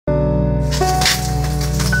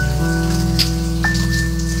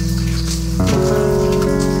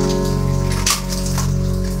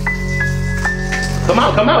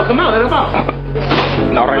Come out, let him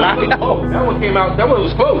out. No, relax. Oh, that one came out, that one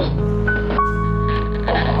was closed.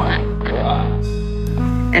 Oh my God.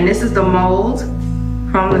 And this is the mold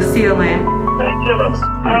from the ceiling.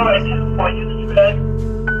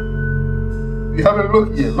 You haven't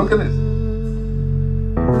looked yet. Look at this.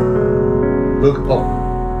 Look, oh.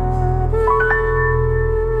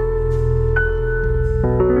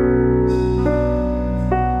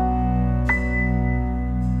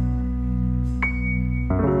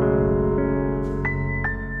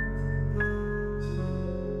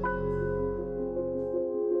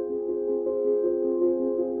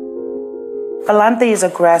 LANTE is a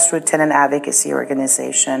grassroots tenant advocacy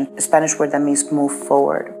organization. The Spanish word that means move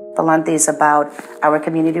forward. LANTE is about our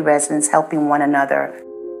community residents helping one another.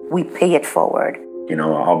 We pay it forward. You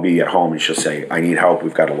know, I'll be at home and she'll say, I need help.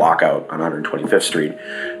 We've got a lockout on 125th Street.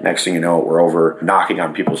 Next thing you know, we're over knocking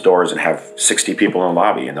on people's doors and have 60 people in the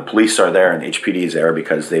lobby. And the police are there and the HPD is there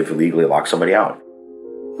because they've illegally locked somebody out.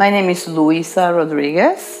 My name is Luisa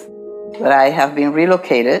Rodriguez, but I have been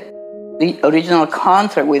relocated. The original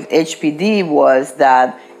contract with HPD was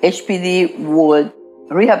that HPD would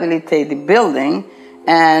rehabilitate the building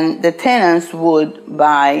and the tenants would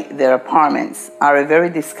buy their apartments at a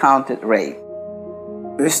very discounted rate.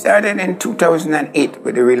 We started in 2008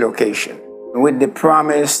 with the relocation, with the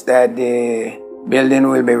promise that the building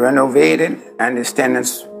will be renovated and the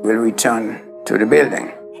tenants will return to the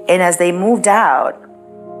building. And as they moved out,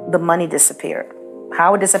 the money disappeared.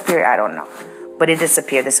 How it disappeared, I don't know. But it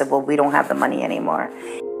disappeared. They said, well, we don't have the money anymore.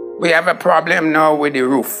 We have a problem now with the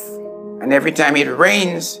roof. And every time it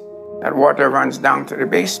rains, that water runs down to the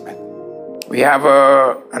basement. We have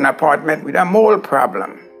an apartment with a mold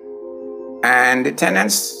problem. And the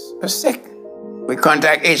tenants are sick. We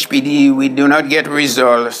contact HPD, we do not get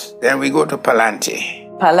results, then we go to Palante.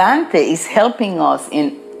 Palante is helping us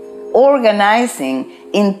in organizing,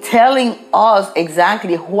 in telling us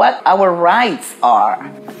exactly what our rights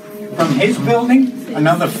are. From his building,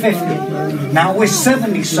 another 50. Now we're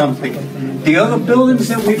 70-something. The other buildings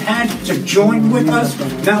that we've had to join with us,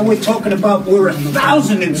 now we're talking about we're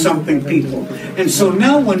 1,000 and something people. And so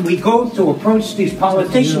now when we go to approach these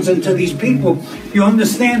politicians and to these people, you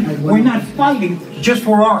understand, we're not fighting just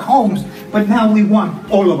for our homes, but now we want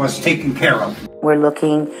all of us taken care of. We're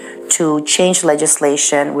looking to change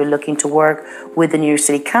legislation. We're looking to work with the New York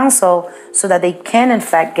City Council so that they can, in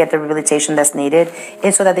fact, get the rehabilitation that's needed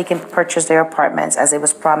and so that they can purchase their apartments as it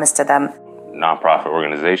was promised to them. Nonprofit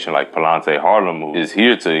organization like Palante Harlem is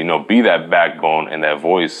here to, be that backbone and that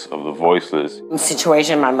voice of the voiceless. The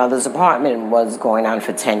situation in my mother's apartment was going on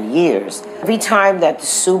for 10 years. Every time that the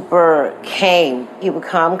super came, he would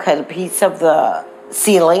come, cut a piece of the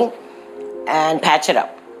ceiling and patch it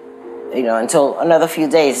up. Until another few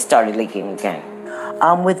days it started leaking again.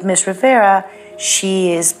 With Ms. Rivera,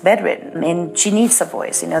 she is bedridden and she needs a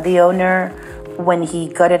voice. The owner, when he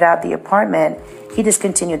gutted out the apartment, he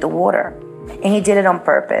discontinued the water. And he did it on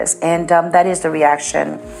purpose. And that is the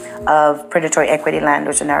reaction of predatory equity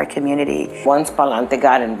landlords in our community. Once Palante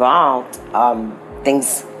got involved,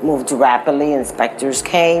 things moved rapidly. Inspectors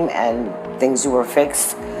came and things were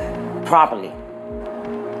fixed properly.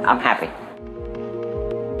 I'm happy.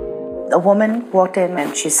 A woman walked in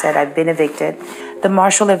and she said, I've been evicted. The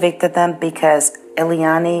marshal evicted them because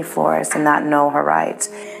Eliani Flores did not know her rights.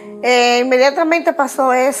 Inmediatamente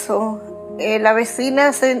pasó eso. La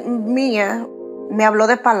vecina mía me habló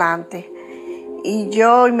de Palante. Y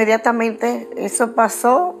yo inmediatamente, eso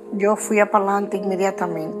pasó, yo fui a Palante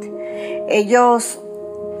inmediatamente. Ellos,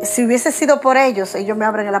 si hubiese sido por ellos, ellos me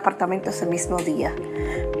abren el apartamento ese mismo día.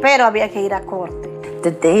 Pero había que ir a corte. The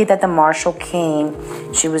day that the marshal came,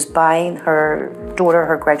 she was buying her daughter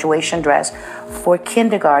her graduation dress for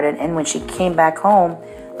kindergarten, and when she came back home,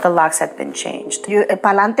 the locks had been changed.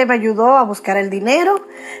 Palante me ayudó a buscar el dinero,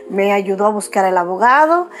 me ayudó a buscar el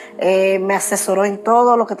abogado, me asesoró en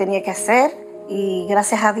todo lo que tenía que hacer y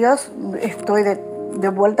gracias a Dios estoy de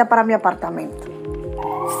vuelta para mi apartamento.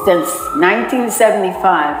 Since 1975,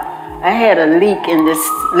 I had a leak in this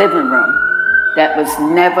living room that was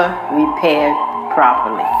never repaired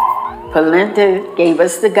properly. Palante gave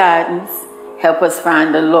us the guidance, helped us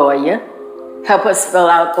find a lawyer, help us fill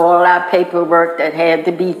out all our paperwork that had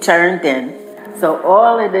to be turned in. So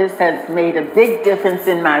all of this has made a big difference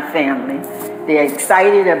in my family. They're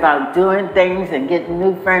excited about doing things and getting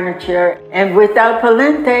new furniture. And without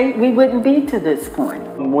Palante, we wouldn't be to this point.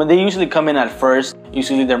 When they usually come in at first,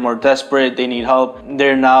 usually they're more desperate, they need help.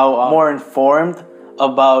 They're now more informed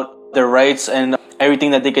about their rights and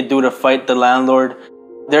everything that they could do to fight the landlord.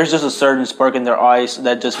 There's just a certain spark in their eyes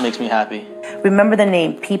that just makes me happy. Remember the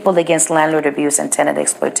name, People Against Landlord Abuse and Tenant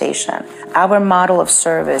Exploitation. Our model of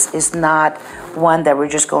service is not one that we're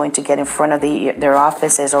just going to get in front of their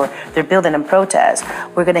offices or their building and protest.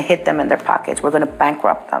 We're going to hit them in their pockets. We're going to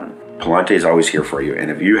bankrupt them. Palante is always here for you, and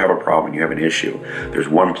if you have a problem, you have an issue, there's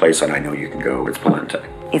one place that I know you can go, it's Palante.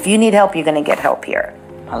 If you need help, you're going to get help here.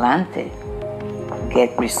 Palante,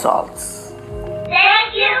 get results.